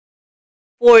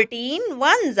14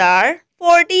 ones are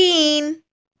 14.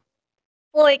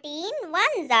 14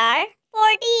 ones are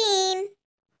 14.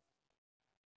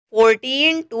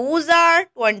 14 twos are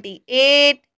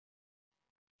 28.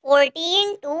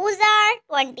 14 twos are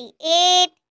 28.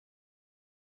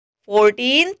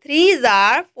 14 threes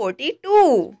are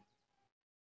 42.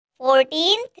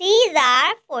 14 threes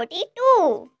are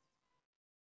 42.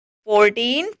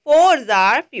 14 fours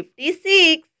are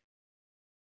 56.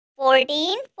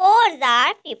 14 fours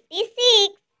are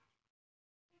 56.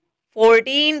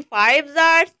 14 fives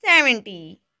are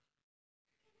 70.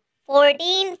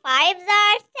 14 fives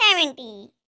are 70.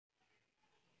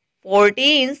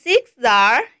 14 sixes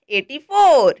are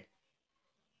 84.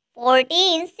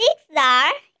 14 sixes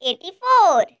are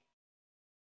 84.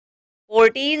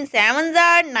 14 sevens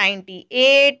are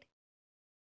 98.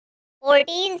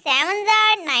 14 sevens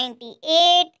are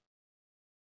 98.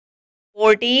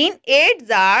 14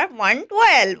 eights are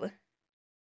 112.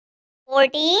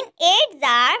 14 eights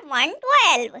are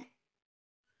 112.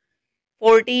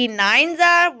 14 nines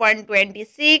are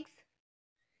 126.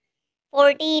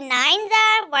 14 nines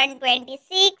are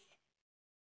 126.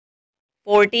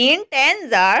 14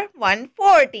 tens are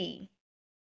 140.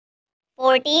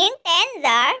 14 tens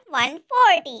are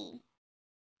 140.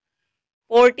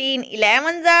 14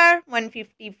 elevens are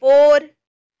 154.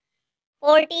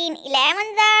 14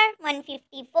 elevens are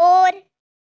 154.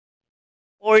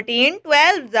 14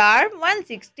 twelves are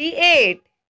 168.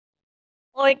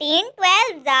 14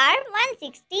 twelves are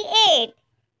 168.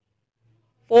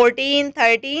 14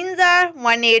 13s are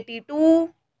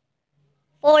 182.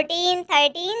 14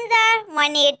 13s are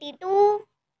 182.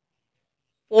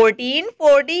 14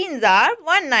 14s are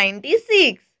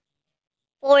 196.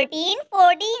 14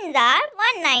 14s are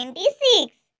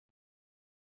 196.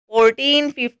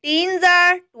 14 15s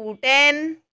are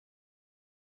 210.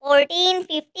 14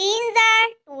 15s are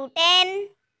 210.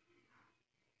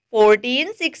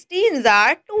 14 16s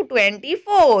are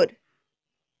 224.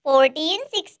 14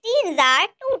 16s are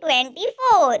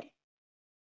 224.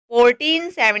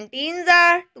 14 17s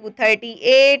are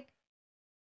 238.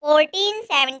 14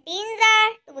 17s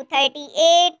are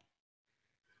 238.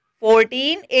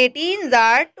 14 18s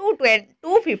are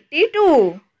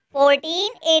 252.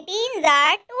 14 18s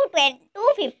are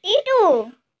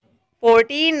 252.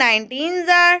 14 19s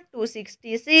are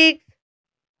 266.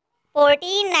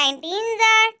 14 19s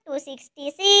are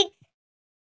 266.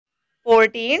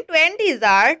 14 20s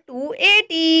are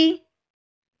 280.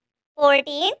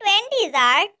 14 20s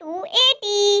are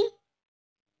 280.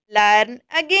 Learn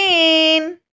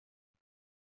again.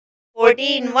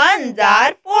 14 ones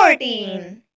are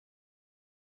 14.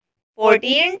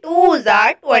 14 twos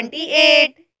are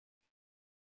 28.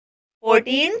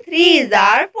 14 threes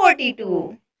are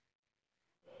 42.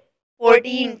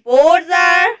 14 fours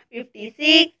are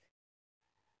 56.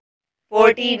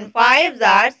 14 fives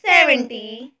are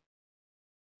 70.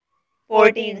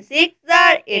 14 sixes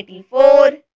are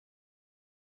 84.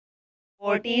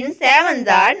 14 sevens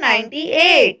are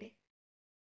 98.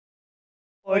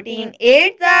 14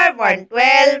 eights are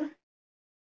 112.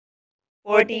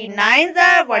 14 nines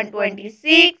are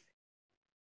 126.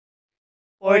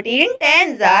 14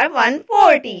 tens are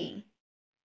 140.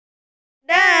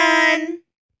 Done!